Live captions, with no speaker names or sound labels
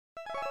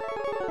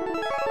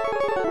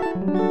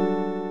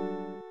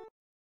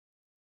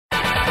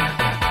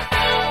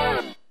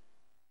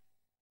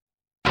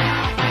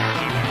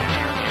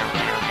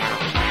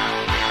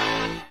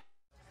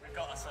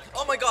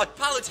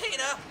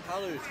Palutena!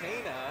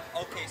 Palutena?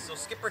 Okay, so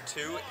Skipper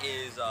 2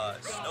 is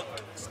Snook,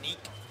 Sneak,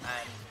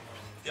 and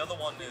the other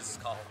one is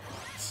Call.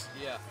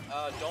 Yeah.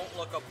 Don't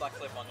look up that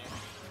clip on you.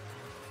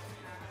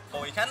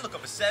 Oh, you can look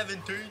up a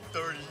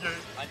 1738.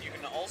 And you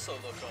can also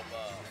look up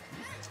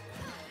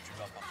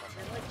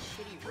They're like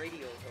shitty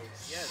radio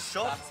hosts. Yes,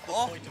 Shut that's the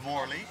up, point of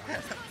Morley.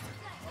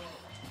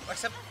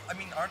 Except, I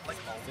mean, aren't like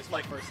all This is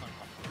my first time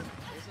coming.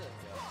 Is it?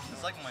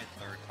 It's like my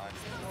third time.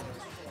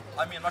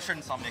 I mean, I'm not sure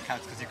Insomnia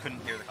counts because you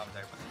couldn't hear the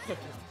commentary. But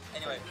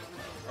anyway,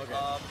 Okay.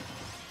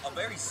 a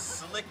very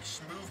slick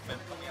movement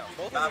coming out.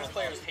 Both of BattlePuP. these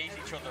players hate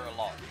each other a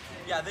lot.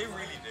 Yeah, they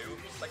really do.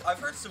 Like, I've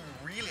heard some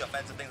really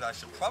offensive things that I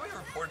should probably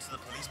report to the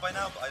police by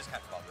now, but I just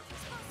can't bother.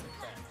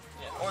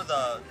 Yeah. Or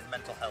the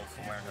mental health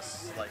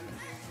awareness. Like,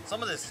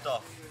 some of this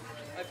stuff,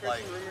 I've heard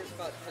like, some rumors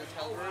about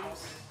hotel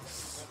rooms,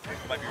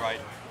 might be right.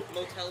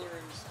 motel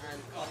rooms, and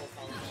Cobble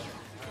College.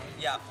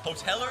 Yeah,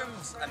 hotel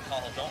rooms and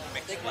Cahill don't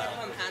mix They well.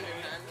 come hand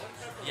in hand.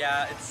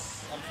 Yeah,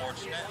 it's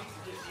unfortunate.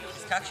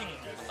 He's catching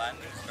the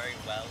landings very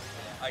well.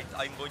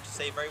 I'm going to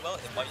say very well.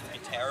 It might be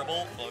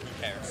terrible, but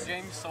who cares?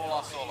 James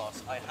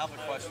Solas, I have a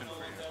question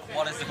for you.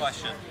 What is the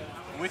question?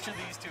 Which of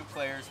these two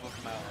players will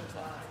come out on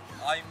top?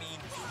 I mean,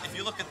 if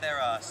you look at their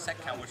set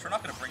count, which we're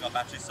not going to bring up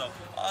actually, so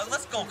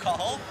let's go,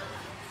 Cahill.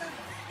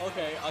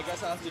 Okay, I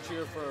guess I have to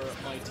cheer for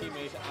my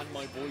teammate and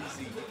my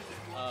Boise.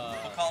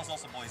 Well, Cahill's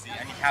also Boise,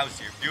 and he cows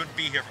you. You wouldn't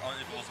be here if it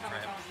wasn't for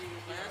him.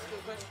 Can I ask you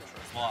a question?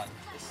 What?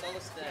 Is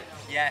Solus dead?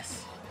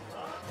 Yes.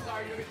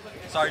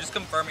 Sorry, just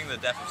confirming the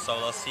death of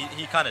Solus.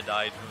 He kind of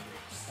died.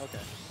 Okay.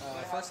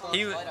 First off,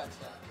 He- light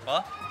outside.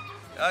 What?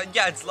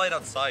 Yeah, it's light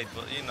outside,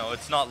 but you know,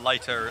 it's not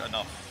lighter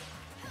enough.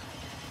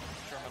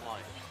 German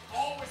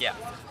line. Yeah.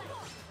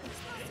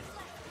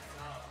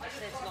 I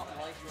say it's not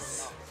light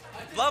enough.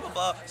 Blah blah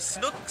blah.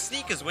 Snook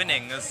Sneak is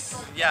winning.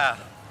 Yeah.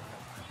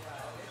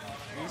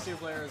 These two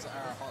players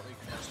are hotly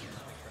contested.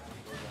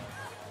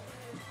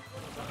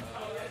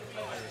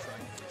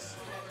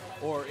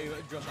 Or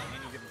just on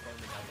any given phone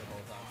they have them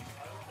all the time.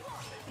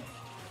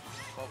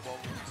 What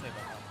would you say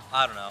about that?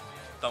 I don't know.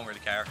 Don't really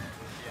care.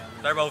 Yeah.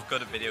 They're both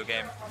good at video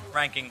game.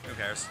 Ranking, who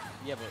cares?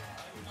 Yeah,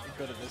 but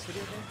good at this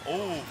video game?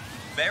 Oh,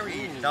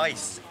 very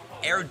nice.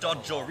 Air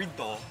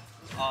Dodgerito.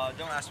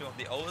 Don't ask me what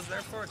the O is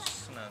there for.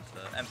 Just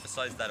to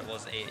emphasize that it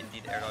was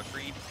indeed air dodge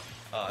read.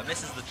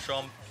 Misses the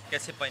trump,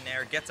 gets hit by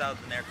Nair, gets out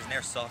of the Nair because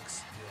Nair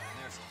sucks.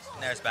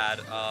 Nair's bad.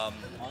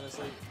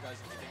 Honestly, guys,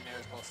 if you think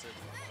Nair's busted,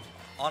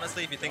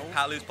 Honestly, if you think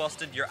Palu's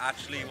busted, you're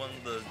actually one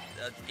of the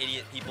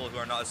idiot people who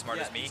are not as smart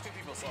as me. These two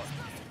people suck.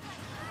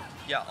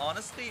 Yeah,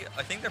 honestly,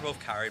 I think they're both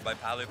carried by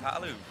Palu.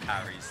 Palu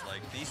carries,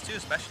 like, these two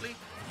especially,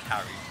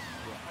 carry.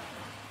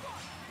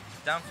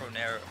 Down from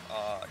there,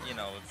 you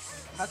know,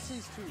 it's... that's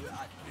these two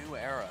At New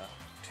Era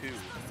 2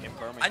 in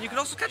Birmingham. And you can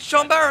also catch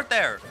John Barrett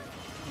there!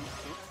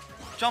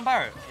 John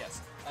Barrett.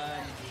 Yes.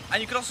 And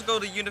you can also go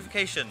to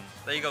Unification.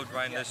 There you go,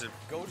 Ryan. Yes. There's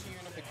a go to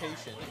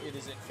Unification. It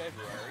is in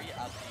February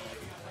at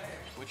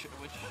the Which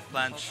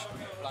Blanche,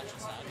 Blanchard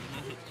stand.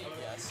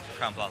 Yes,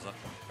 Crown Plaza.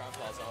 Crown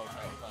Plaza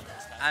Hotel,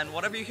 Blanchard stand. And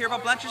whatever you hear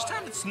about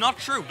Blanchardstown, it's not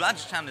true.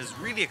 Blanchardstown is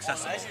really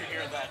accessible. As you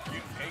hear that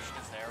Unification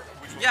is there,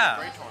 which will Yeah.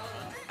 be a great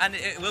tournament. And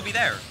it will be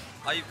there.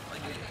 I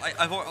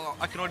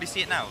can already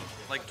see it now.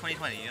 Like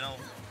 2020, you know?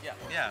 Yeah.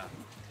 Yeah.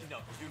 No,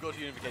 if you go to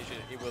Unification,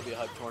 it will be a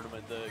hype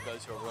tournament. The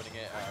guys who are running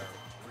it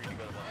are really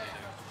good at what they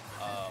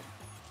do.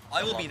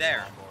 I will be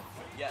there.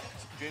 Yeah,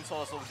 James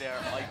Solas will be there.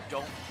 I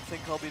don't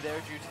think I'll be there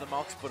due to the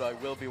mocks, but I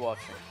will be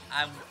watching.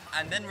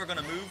 And then we're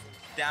gonna move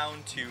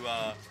down to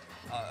a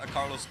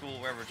Carlos school,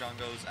 wherever John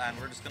goes, and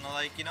we're just gonna,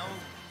 like, you know,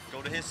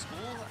 go to his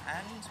school,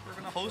 and we're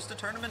gonna host a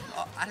tournament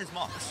at his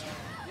mocks.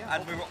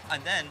 Yeah,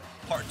 And then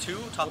part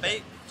 2, top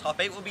 8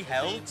 will be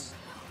held.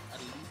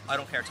 I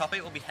don't care. Top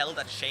 8 will be held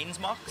at Shane's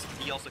mocks.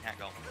 He also can't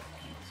go.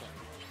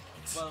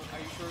 Well, are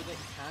you sure that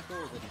he can't go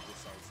or that he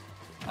decides?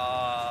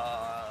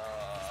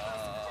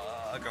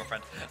 A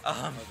girlfriend.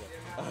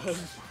 Okay.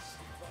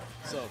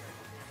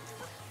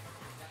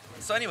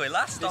 So anyway,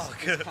 last This talk.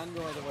 can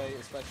go either way,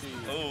 especially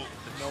Oh.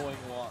 knowing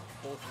what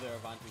both of their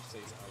advantage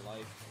states are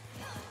like.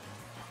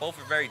 Both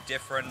are very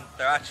different.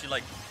 They're actually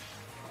like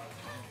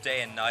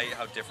day and night,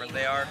 how different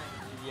they are.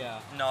 Yeah.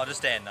 No,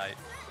 just day and night.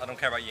 I don't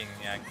care about yin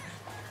and yang.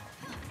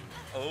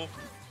 Oh,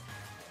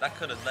 that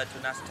could have led to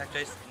a nasty tech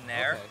chase.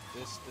 Nair. Okay.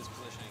 This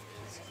positioning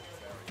is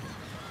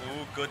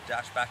very. Ooh, good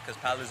dash back because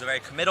Palu's a very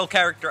committal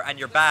character and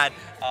you're bad.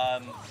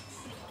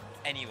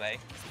 Anyway,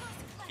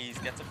 he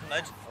gets up from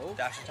ledge, Oh.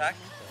 dash attack.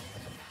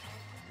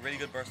 Really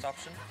good burst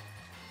option.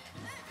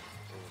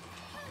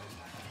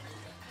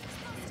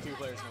 These two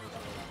players know each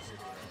other.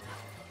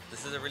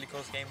 This is a really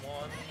close game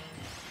one.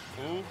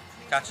 Ooh,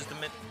 catches in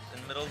the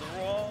middle of the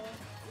wall.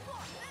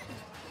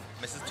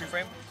 Misses 2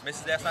 frame,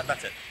 misses the S-Nat,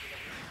 that's it.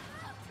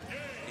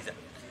 He's it.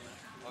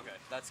 Okay,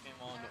 that's game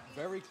on.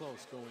 Very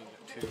close going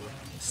to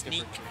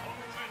Sneak.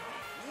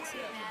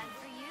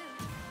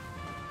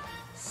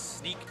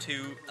 Sneak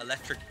 2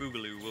 Electric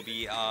Boogaloo will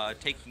be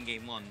taking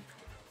game 1.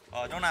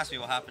 Don't ask me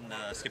what happened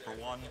to Skipper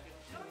 1.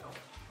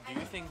 Do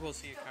you think we'll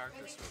see a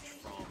character switch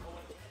from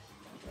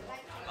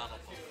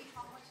BattlePuP?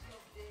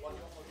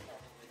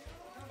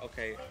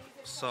 Okay,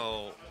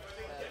 so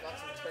Got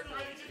some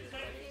turbulence here,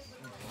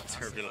 buddies.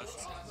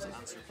 turbulence.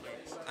 Answer,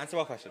 please. Answer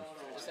what question?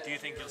 Do you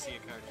think you'll see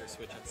a character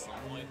switch at some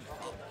point?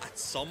 At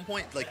some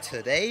point, like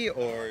today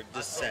or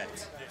this set?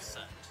 This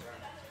set.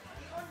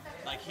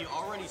 Like, he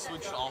already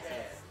switched off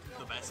of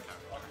the best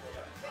character,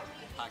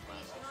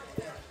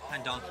 Pac-Man.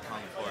 And Donkey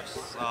Kong, of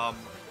course.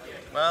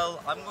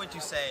 Well, I'm going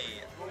to say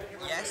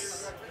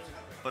yes,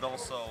 but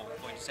also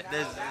going to say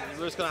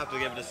we're just gonna have to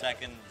give it a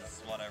second.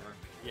 Whatever.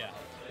 Yeah.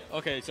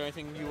 Okay, is there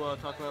anything you want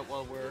to talk about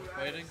while we're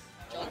waiting?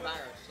 John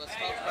Barrett.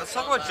 Let's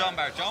talk about John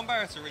Barrett. John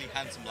Barrett's a really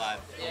handsome lad.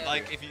 Yeah.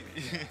 Like if you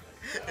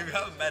if you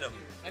haven't met him,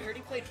 I heard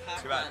he played bad.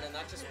 Pac-Man, and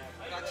that's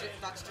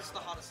just the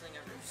hottest thing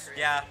ever.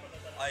 yeah,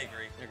 I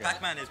agree. Okay.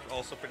 Pac-Man is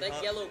also pretty That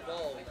hot. yellow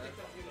ball.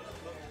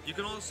 You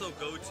can also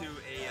go to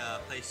a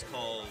place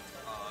called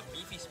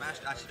Beefy Smash.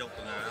 Actually, don't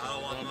go there. I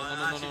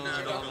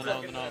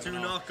don't want to. Do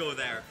not go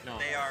there. No.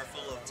 They are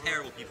full of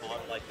terrible people. I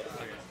don't like them.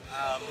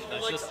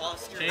 Let's Like just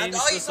Austrian. And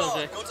change the Izos!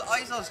 subject. Go to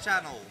Izos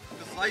channel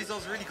because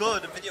Izos really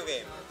good at video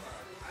game.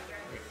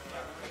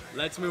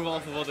 Let's move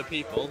off of other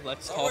people.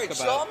 Let's talk Alright,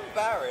 about... John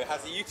Barrett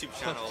has a YouTube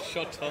channel.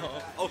 Shut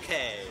up.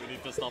 Okay, We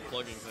need to stop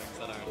plugging things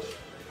that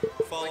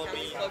aren't... follow Like,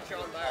 me plug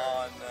John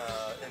Barrett.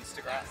 on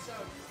Instagram.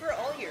 For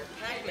all your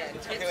Pac-Man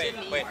tips Okay, and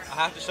needs. wait. I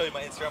have to show you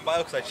my Instagram bio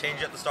because I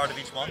change it at the start of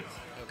each month.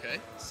 Okay.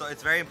 So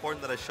it's very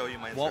important that I show you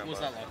my Instagram What was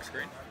bio. that lock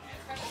screen?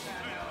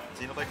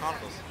 Xenoblade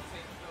Chronicles.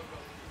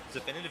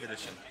 Definitive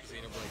edition.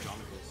 Xenoblade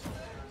Chronicles.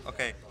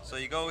 Okay, so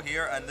you go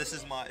here, and this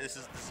is my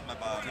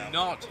bio Do now.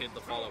 not hit the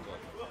follow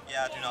button.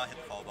 Yeah, do not hit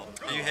the follow button.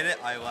 If you hit it,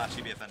 I will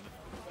actually be offended.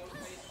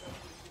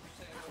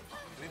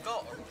 We've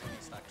got a rookie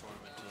stack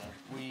tournament today.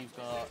 We've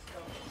got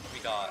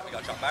We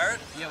got John Barrett.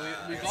 Yeah,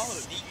 we got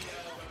it. Sneak.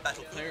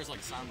 Battle. Players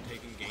like Sam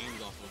taking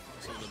games off of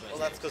some of the best. Well,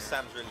 that's because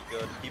Sam's really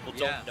good. People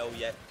Yeah. don't know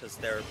yet because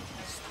they're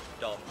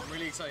dumb. I'm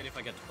really excited if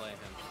I get to play him.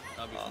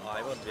 That'd be fun.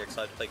 I wouldn't be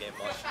excited to play Game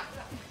Watch.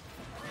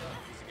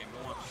 He's a game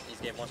one. He's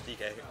Game Watch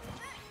DK.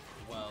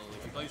 Well,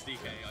 if he plays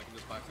DK, I can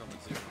just back him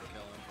with zero and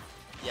kill him.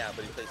 Yeah,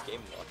 but he plays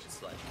Game Watch.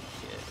 It's like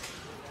shit.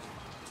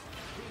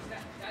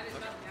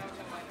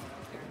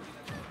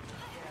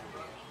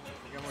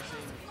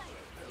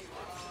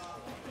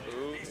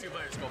 Ooh. These two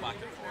players go back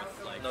and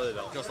forth, like No, they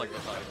don't. just like the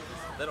side.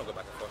 They don't go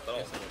back and forth at all.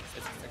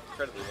 It's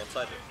incredibly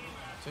one-sided.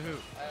 To who?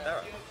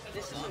 There.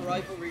 This is a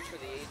rivalry for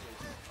the ages.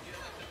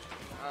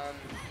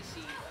 You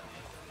see,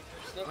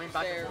 Snook was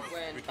Back there and forth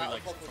when between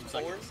like BattlePuP from was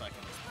second born. to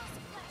second.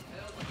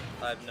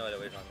 I have no idea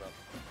what you're talking about.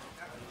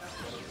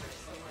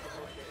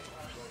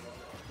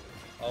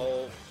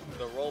 Oh,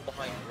 the roll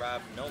behind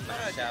grab, no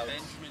match out.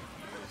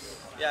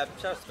 Yeah,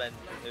 shout out to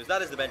Benjamin Hughes.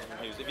 That is the Benjamin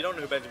Hughes. If you don't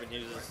know who Benjamin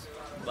Hughes is,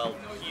 well,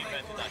 He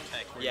invented that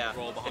tech where yeah, you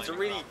roll behind it's a and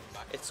really, grab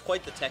back. it's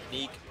quite the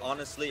technique.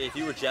 Honestly, if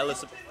you were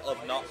jealous of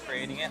not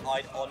creating it,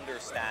 I'd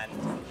understand.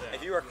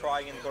 If you were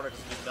crying in the corner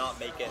because you did not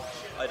make it,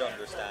 I'd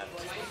understand.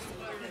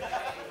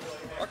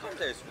 Our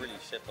commentary is really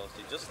shit,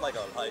 mostly, just like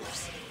our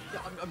lives. Yeah,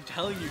 I'm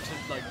telling you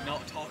to like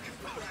not talk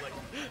about like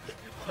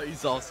why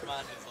he's awesome man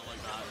and stuff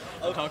like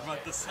that. I'm talking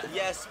about the set.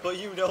 Yes, but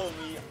you know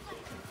me.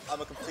 I'm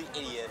a complete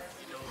idiot.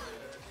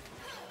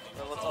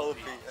 I'm a trophy,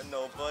 and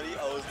nobody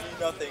owes me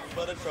nothing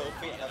but a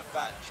trophy and a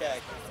fat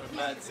check.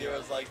 That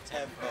zero's like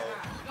tempo.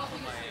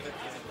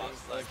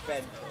 Like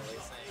Bentley.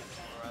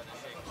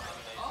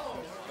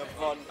 The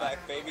run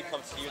back, baby,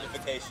 comes to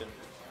unification.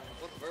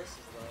 What verse is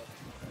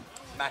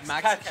that?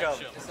 Max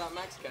Ketchum. Is that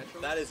Max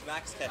Ketchum? That is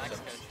Max Ketchum.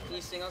 Can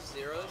you sing us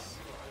zeros?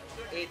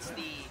 It's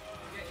the...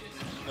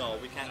 No,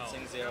 we can't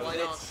sing zeros. Why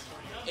not?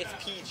 It's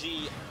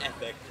PG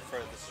epic for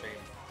the stream.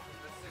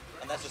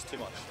 And that's just too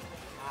much.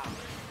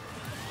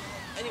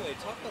 Anyway,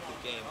 talk about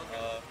the game.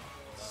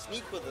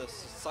 Sneak with a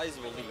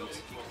sizable lead.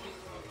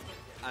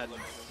 And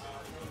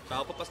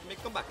BattlePuP has to make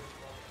a comeback.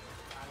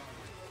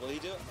 Will he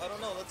do it? I don't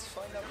know. Let's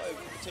find out by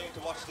continuing to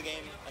watch the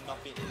game and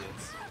not be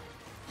idiots.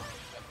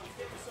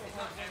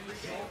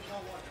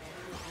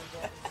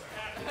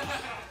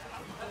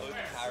 Look,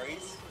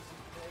 carries.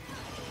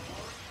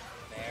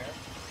 Nair,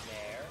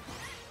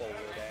 forward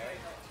air.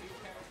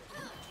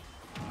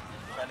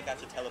 Trying to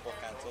catch a teleport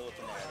cancel with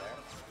the Nair there.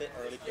 It's a bit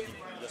early because you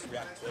just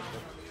react to it,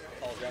 but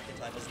Paul's reacting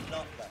time is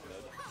not that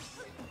good.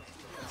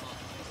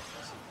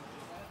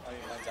 I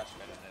mean, mine's actually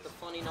better than The his.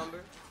 funny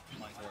number?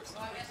 Mine's worse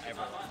than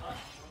everyone.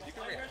 You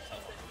can react.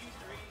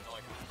 No,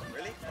 I can't.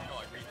 Really? No,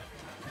 I read it.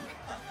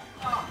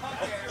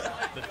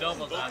 The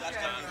double dash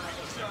man.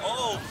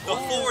 Oh, the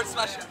forward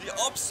smash to the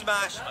up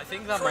smash. I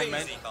think that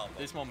Crazy combo.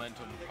 this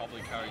momentum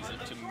probably carries it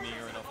to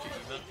near enough to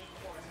keep it.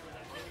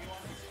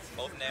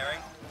 Both nairing.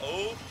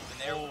 Oh,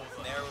 the nair,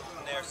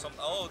 nair some.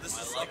 Oh, this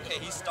is okay.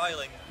 He's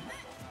styling.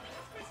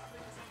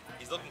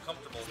 He's looking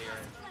comfortable here.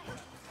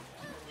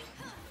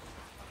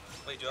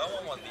 Wait, do I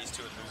want one of these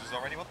two losers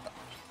already? What the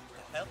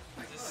hell?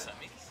 Is this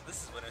semis?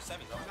 This is winner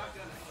semis. Oh,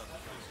 okay.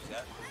 Losers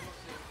yet.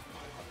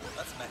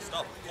 That's messed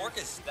up. Cork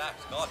is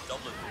stacked. God,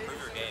 Dublin, improve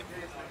your game.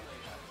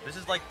 This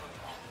is like,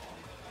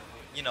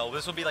 you know,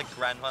 this will be like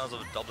grand finals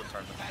of a Dublin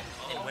tournament.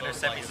 In winner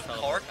semis of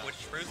Cork,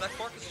 which proves that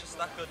Cork is just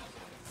that good.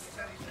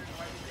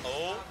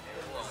 Oh,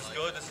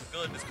 good. This is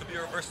good. This could be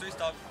a reverse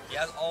 3-stock. He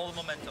has all the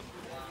momentum.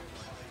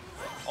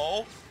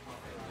 Oh.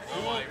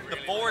 The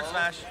forward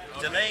smash,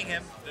 delaying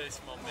him. This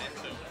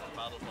momentum for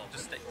BattlePuP.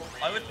 Just stay.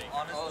 I would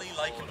honestly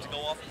like him to go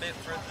off a bit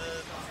for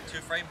the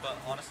 2-frame, but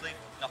honestly,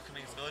 not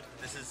coming is good.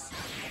 This is.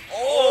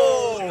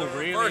 Oh! The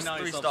really reverse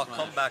nice 3-stock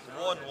up smash. comeback.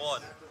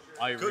 1-1.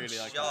 I Good really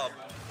like job.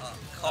 that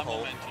Cajo.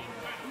 momentum.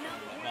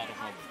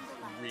 BattlePup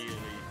really.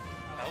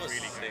 That was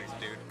really sick,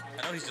 dude.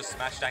 I know he's just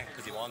smash tanked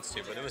because he wants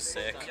to, but it was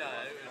sick. Yeah,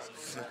 it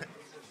was.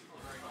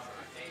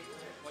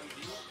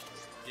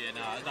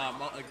 Yeah,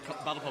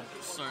 BattlePup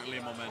certainly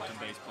a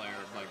momentum-based player,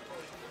 like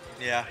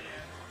Yeah.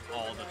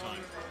 all the time.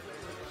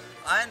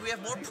 And we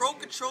have more Pro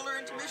Controller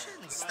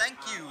intermissions. Thank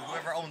you,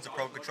 whoever owns a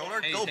Pro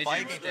Controller. Go buy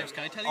a game. James,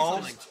 can I tell you Oh,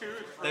 something?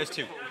 there's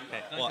 2.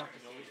 Okay, what?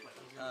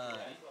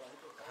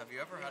 Have you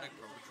ever had a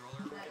Pro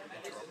Controller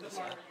interrupt us?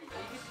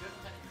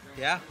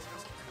 Yeah,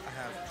 I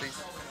have.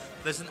 Please.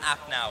 There's an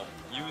app now.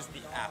 Use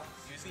the app.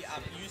 Use the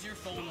app. Use your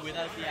phone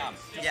without the app.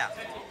 Yeah.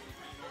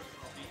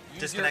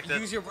 Disconnected.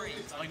 Use your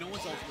brains. I know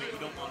it's ultimate. You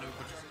don't want to,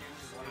 but just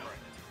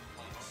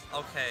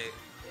Okay.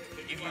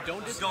 if you don't,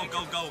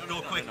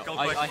 Go quick, go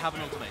quick. I have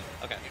an ultimate.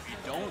 Okay. If you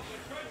don't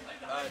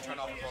turn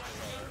off the Pro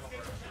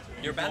Controller,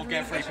 You're you banned don't from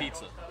get free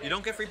communication. pizza. You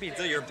don't get free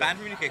pizza. You're banned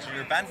from communication.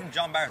 You're banned from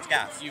John Barrett's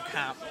gas. You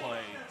can't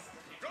play.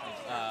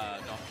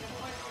 No.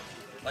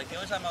 Like the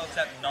only time I'll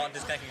accept not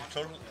disconnecting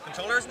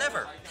controller is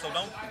never. So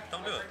don't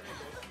do it.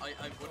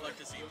 I would like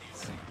to see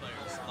these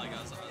players, like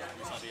as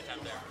we saw the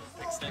attempt there,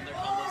 extend their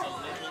combos a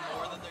little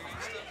more than they're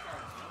used to.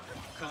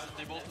 Because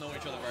they both know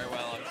each other very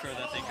well. I'm sure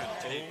that they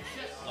could take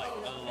like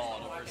a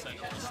lot of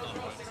percent of the stuff.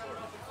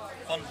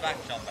 Fun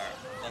fact, John Barrett.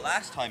 The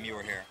last time you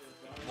were here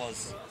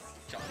was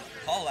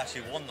Paul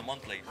actually won the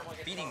monthly,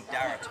 beating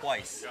Dara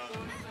twice.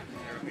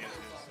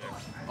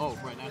 Oh,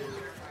 right now.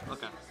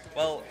 Okay.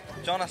 Well,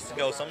 John has to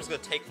go, so I'm just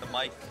gonna take the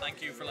mic.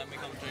 Thank you for letting me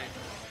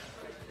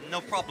commentate. No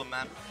problem,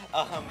 man.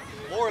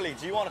 Morley,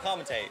 do you want to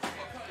commentate?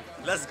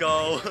 Let's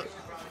go.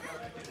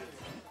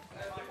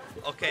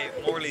 Okay,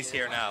 Morley's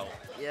here now.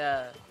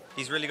 Yeah.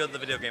 He's really good at the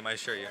video game, I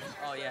assure you.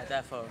 Oh yeah,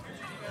 defo.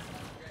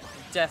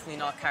 Definitely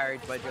not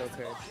carried by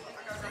Joker.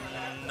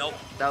 Nope,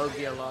 That would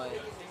be a lie.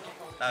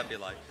 that'd be a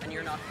lie. And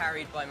you're not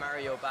carried by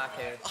Mario back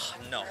here. Oh,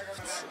 no,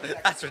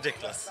 that's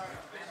ridiculous.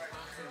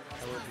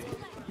 That would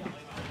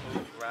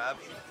be. Grab.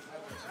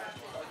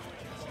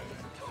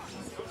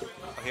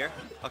 Oh, here?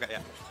 Okay, yeah.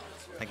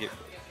 Thank you.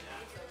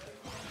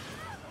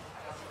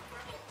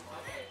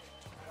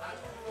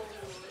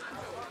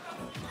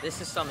 This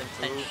is some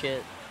intense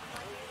shit.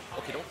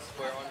 Okay, don't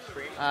swear on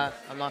screen.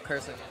 I'm not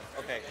cursing.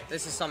 Okay.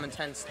 This is some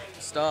intense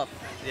stuff.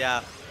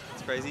 Yeah,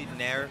 it's crazy.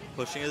 Nair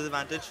pushing his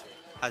advantage.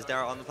 Has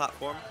Dara on the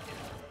platform.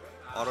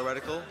 Auto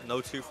reticle, no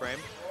 2-frame.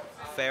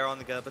 Fair on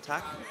the get up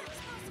attack.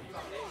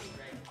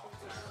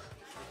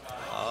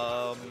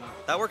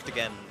 That worked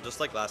again, just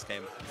like last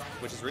game,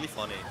 which is really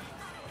funny.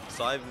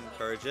 So I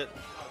encourage it.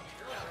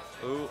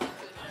 Ooh,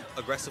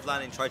 aggressive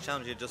landing, try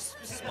challenge it, just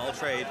small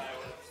trade.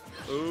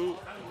 Ooh.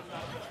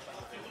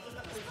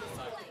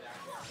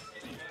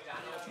 Did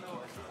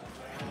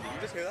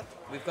you just hear that?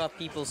 We've got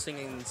people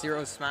singing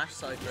Zero Smash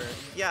Cypher.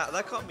 Yeah,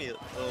 that caught me a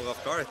little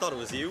off guard. I thought it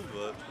was you,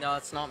 but No,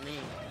 it's not me.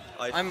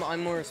 I- I'm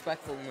more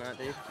respectful than that,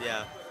 dude.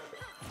 yeah.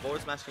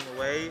 Forward smashing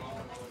away,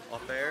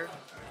 off air.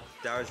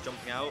 Dara's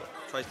jumping out,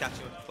 tries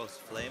catching with close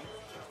flame.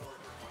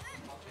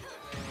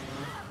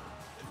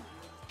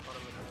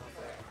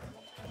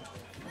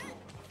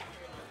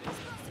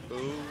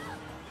 Ooh.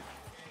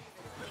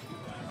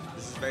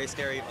 This is very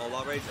scary. All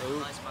out rage. Ooh.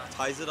 Nice match.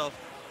 Ties it up.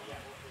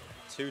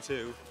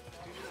 2-2.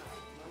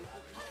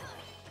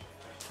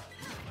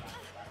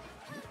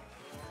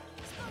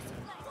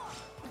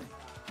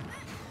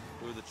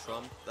 Ooh, the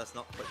trump. That's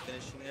not quite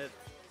finishing it.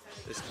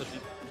 This could be.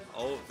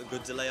 Oh, the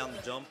good delay on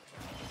the jump.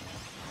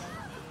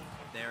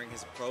 Nairing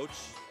his approach.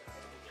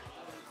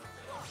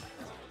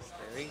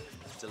 Scary.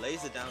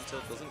 Delays it down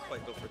tilt, doesn't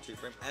quite go for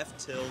 2-frame. F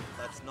tilt,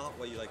 that's not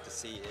what you like to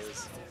see.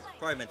 Is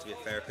probably meant to be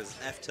fair because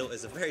F tilt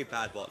is a very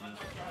bad button.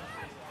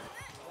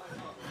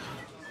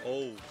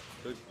 Oh,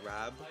 good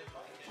grab.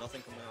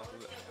 Nothing coming off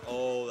of it.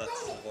 Oh,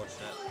 that's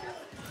unfortunate.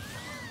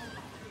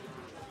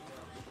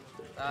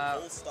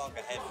 Full stock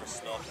ahead for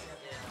Snook.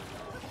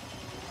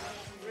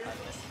 And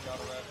missed the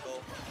auto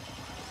reticle.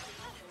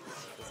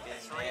 He's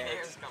getting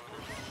nailed.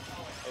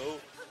 Oh,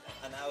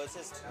 and now it's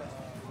his turn.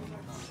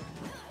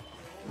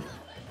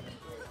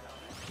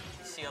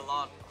 See a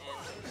lot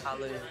in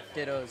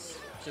Palutitos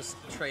just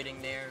trading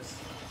nairs.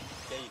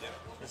 Yeah, you do.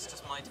 It's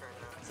just my turn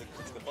now.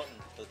 It's the button.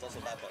 It's also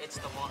that button. It's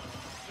the one.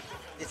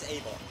 It's a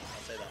button.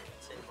 I'll say that.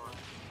 It's in one.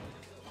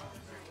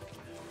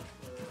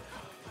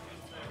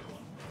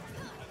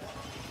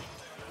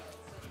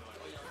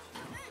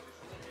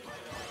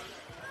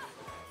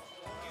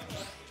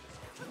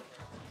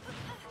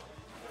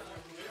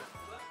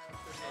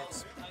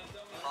 It's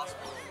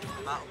possible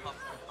BattlePuP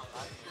can come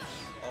back.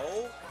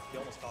 Oh, he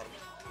almost caught him.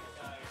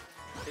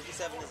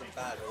 57 isn't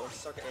bad, but once you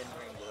start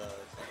entering the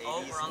 80s.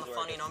 Oh, we're on is the where it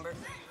funny gets- number.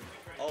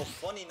 Oh,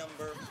 funny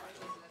number.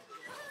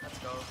 Let's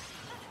go.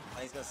 And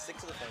he's gonna stick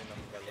to the phone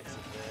number by the looks of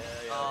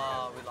it. Yeah,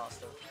 Oh, we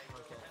lost it.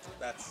 Okay.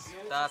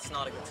 That's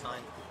not a good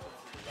sign.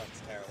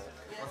 that's terrible.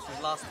 Once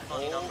we've lost the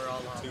funny number,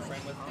 all on. Two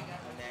frame with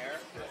Nair.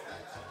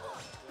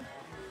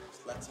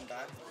 Just lets him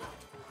back.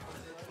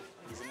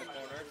 He's in the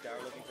corner.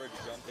 Dara looking for a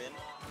jump in.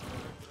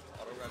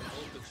 Auto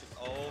radical.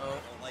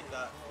 Don't like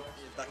that.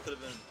 That could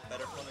have been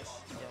better punish.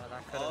 Yeah,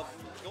 that could have.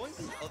 Going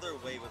the other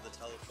way with the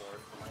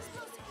teleport.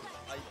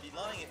 I'd be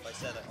lying if I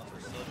said I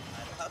understood.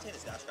 And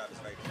Palutena's dash grab is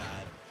very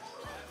bad.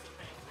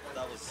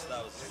 That was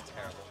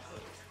terrible.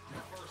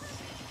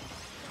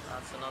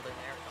 That's another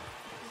Nair.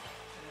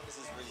 This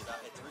is really bad.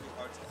 It's really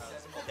hard to get out.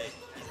 Okay,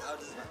 he's out of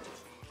his advantage.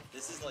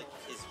 This is like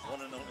his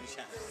one and only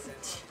chance.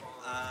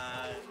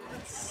 And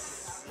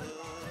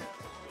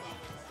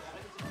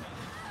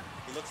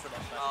he looks for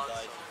that smash and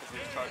died because he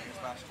was charging his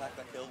smash attack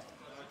that killed.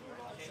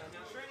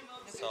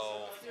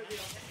 So,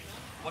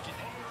 what do you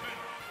think?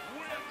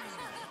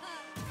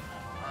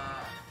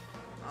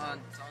 I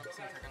don't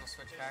think they're gonna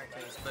switch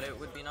characters, but it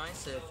would be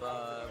nice if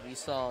we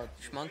saw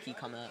Schmunky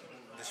come out.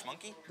 The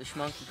Schmunky? The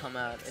Schmunky come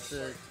out. It's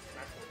a.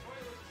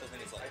 Doesn't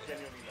think it's likely.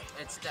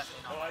 It's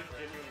definitely not.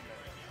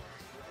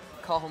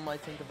 Cahill might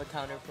think of a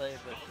counterplay,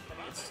 but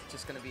it's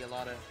just gonna be a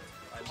lot of.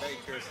 I'm very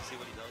curious to see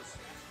what he does.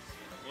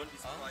 Wouldn't be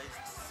surprised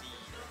to see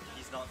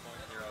he's not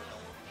going hero.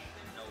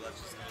 No,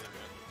 let's just leave him.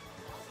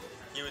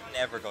 He would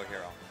never go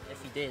hero.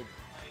 If he did.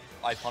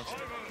 I punched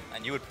him,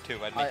 and you would too.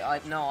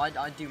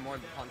 I'd do more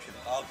than punch him.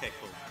 Okay,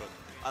 cool.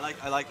 I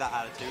like that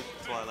attitude.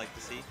 That's what I like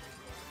to see.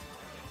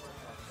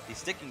 He's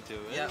sticking to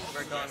it. Yeah,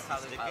 we're going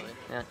Palu.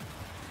 Yeah.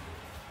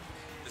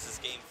 This is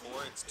game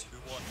 4. It's 2-1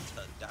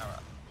 to Dara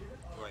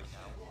right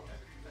now.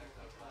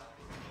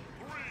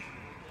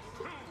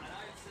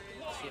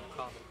 See him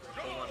come.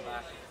 Pull one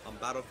back. On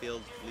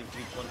Battlefield, I believe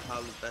week 1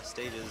 Palu's best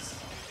stages.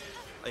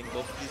 I think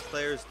both of these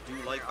players do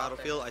like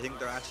Battlefield. I think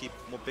they're actually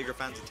more bigger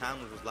fans of Town,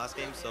 which was last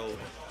game, so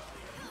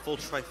full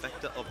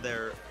trifecta of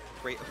their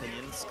great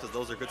opinions, because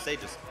those are good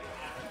stages.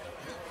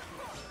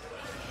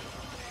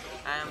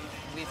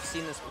 We've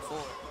seen this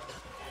before.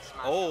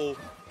 Oh!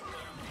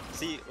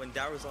 See, when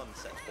Dara's on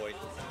set point,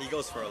 he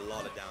goes for a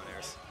lot of down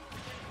airs.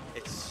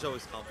 It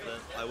shows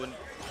confident. I wouldn't...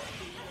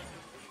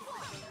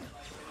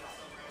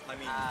 I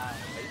mean, I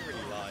didn't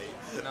really lie.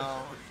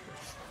 No.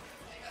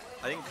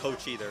 I didn't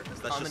coach either.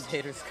 That's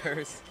Commentator's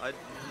curse.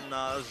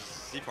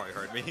 He probably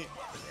heard me.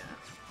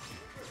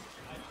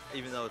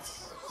 Even though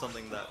it's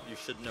something that you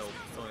should know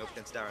going up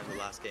against Dara in the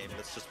last game,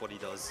 that's just what he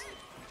does.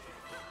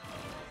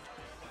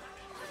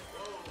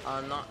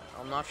 I'm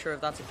not sure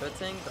if that's a good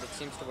thing, but it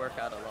seems to work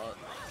out a lot.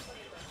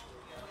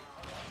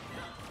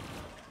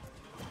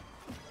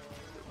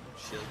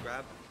 Shield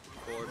grab,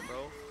 forward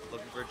throw,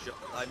 looking for a jump.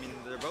 I mean,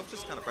 they're both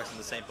just kind of pressing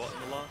the same button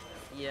a lot.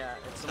 Yeah,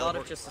 it's a lot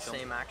of just the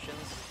same actions.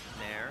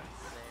 Nair.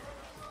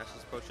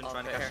 Catches approaching,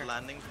 trying to catch the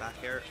landing. Back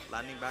air,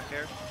 landing back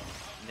air.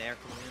 Nair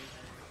coming in.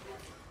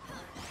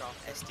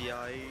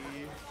 SDI.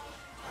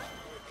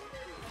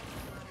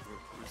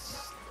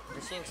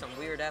 We're seeing some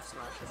weird F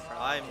smashes from.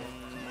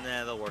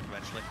 Nah, they'll work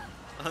eventually.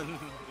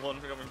 One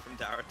coming from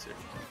Dara too.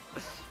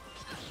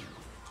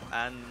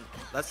 And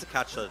that's the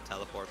catch of the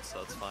teleport,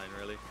 so it's fine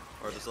really.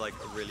 Or just like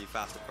a really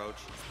fast approach.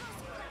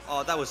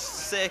 Oh, that was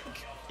sick!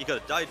 He could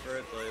have died for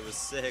it, but it was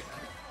sick.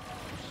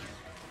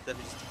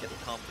 Definitely just to get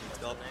the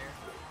confidence up.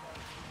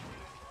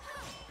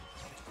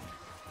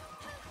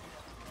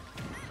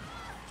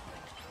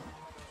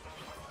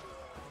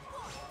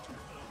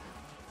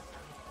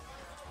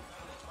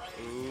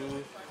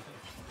 Ooh.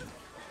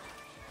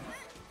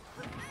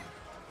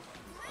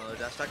 Another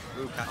dash attack.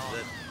 Ooh, catches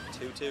it.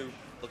 2-2.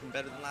 Looking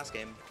better than last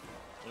game.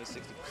 Only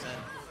 60%.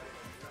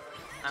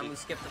 And we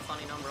skipped the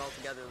funny number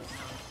altogether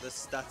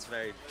this time. That's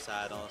very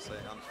sad, honestly.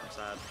 I'm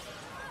sad.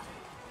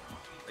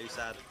 Are you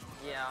sad?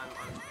 Yeah,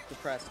 I'm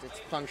depressed.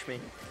 It's punch me.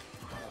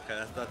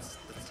 Okay, that's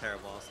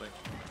terrible, honestly.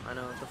 I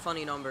know. The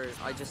funny number,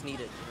 I just need it.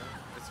 You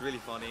know? It's really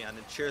funny, and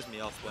it cheers me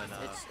up when...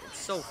 it's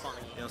so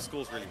funny. You know,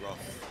 school's really rough.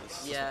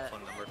 It's yeah. just a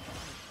fun number.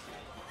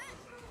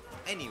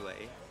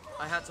 Anyway.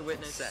 I had to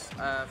witness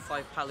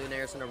 5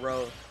 Palunairs in a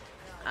row,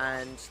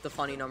 and the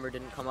funny number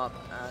didn't come up,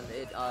 and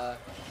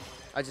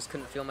I just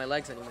couldn't feel my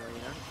legs anymore,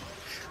 you know?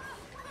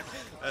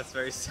 That's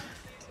very sad.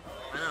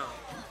 I know.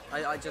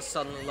 I just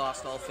suddenly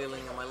lost all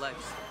feeling in my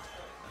legs.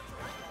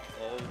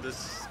 Oh,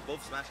 this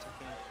both smash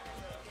attacking.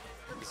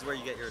 This is where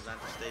you get your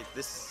advantage state.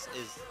 This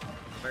is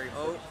very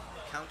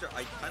counter.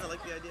 I kind of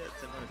like the idea.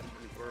 It's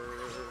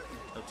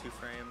no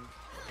 2-frame.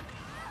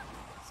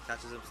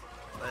 Catches him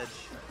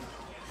ledge.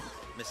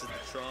 Misses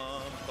the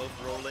trump. Both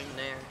rolling.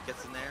 Nair.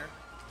 Gets in there.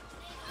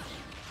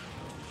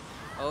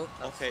 Oh.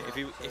 Okay,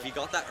 if he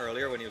got that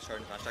earlier when he was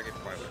starting to smash attack, it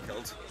probably would have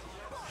killed.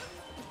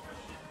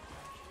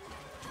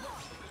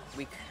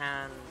 We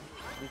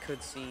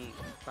could see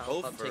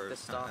BattlePuP take this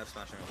stock. F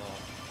smashing as well.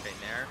 Okay,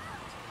 Nair.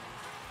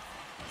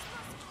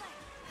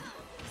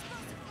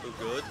 Oh,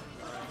 good.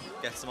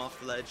 Gets him off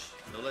the ledge.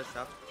 No ledge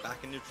trap.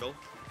 Back in neutral.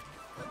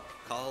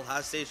 Cahill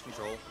has stage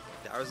control.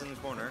 Dara's in the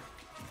corner.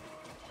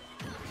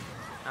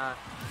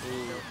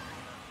 Ooh.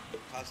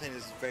 Palutena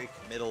is very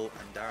middle,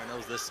 and Dara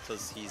knows this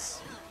because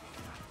he's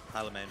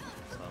Palutena.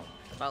 So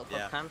BattlePuP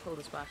yeah. can pull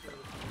this back though.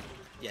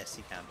 Yes,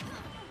 he can.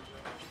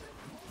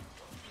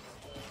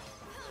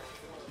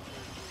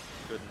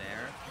 Good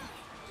nair.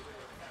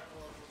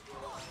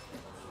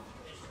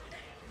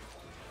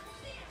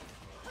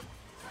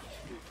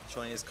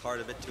 Showing his card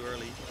a bit too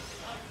early.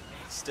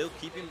 Still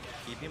keep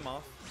him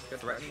off. Good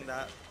Threatening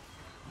that.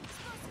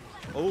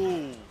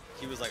 Oh,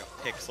 he was like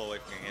a pixel away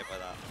from getting hit by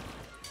that.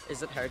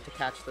 Is it hard to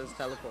catch those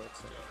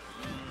teleports?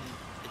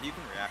 If you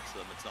can react to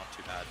them, it's not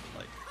too bad.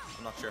 But like,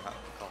 I'm not sure how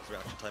Cole's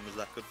reaction time is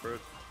that good for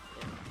it.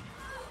 Yeah.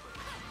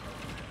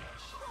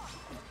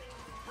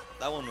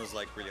 That one was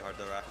like really hard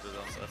to react to though,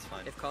 so that's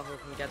fine. If Cahill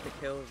can get the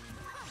kill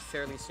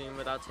fairly soon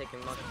without taking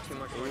too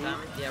much more Ooh,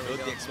 damage, yeah, we good,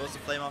 go. the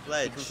explosive flame off He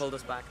ledge. can pull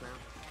this back now.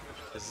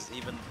 This is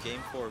even game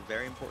 4,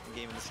 very important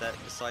game in the set.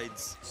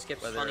 Besides,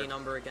 Skips whether, funny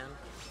number again.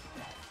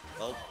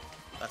 well,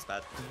 that's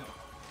bad.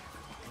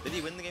 Did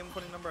he win the game with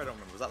funny number? I don't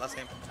remember. Was that last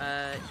game?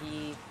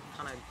 He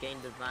kind of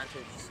gained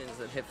advantage as soon as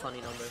it hit funny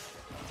number.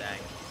 Dang,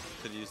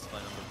 could have used the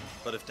funny number.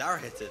 But if Dara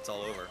hits it, it's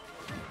all over.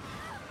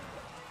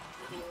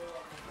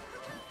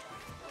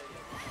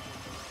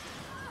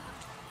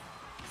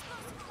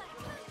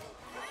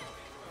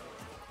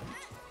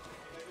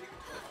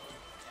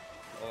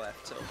 Oh,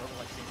 F2, doesn't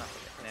like seeing that.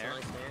 That's a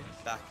nice nair.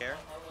 Back air,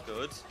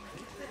 good.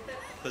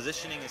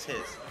 Positioning is his.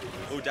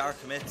 Oh, Dara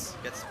commits,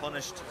 gets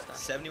punished.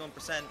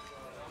 71%.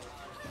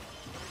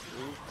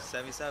 Ooh,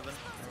 77.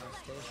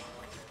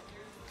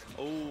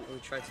 Oh, We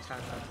tried to tap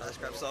that. that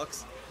scrap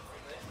sucks.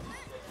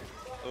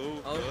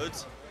 Oh, Oh. good.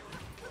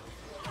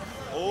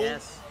 Oh,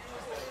 Yes.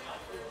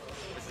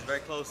 this is very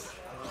close.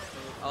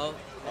 Oh, this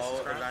Oh,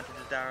 is crap. advantage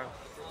to Dara.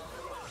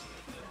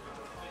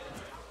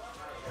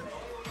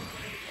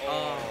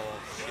 Oh,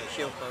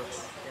 shield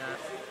folks. Yeah.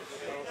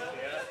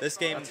 This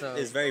game That's a-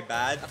 is very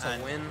bad. that's a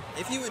and win.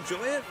 If you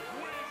enjoy it,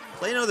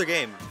 play another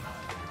game.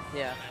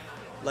 Yeah.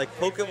 Like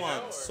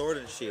Pokemon Sword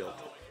and Shield.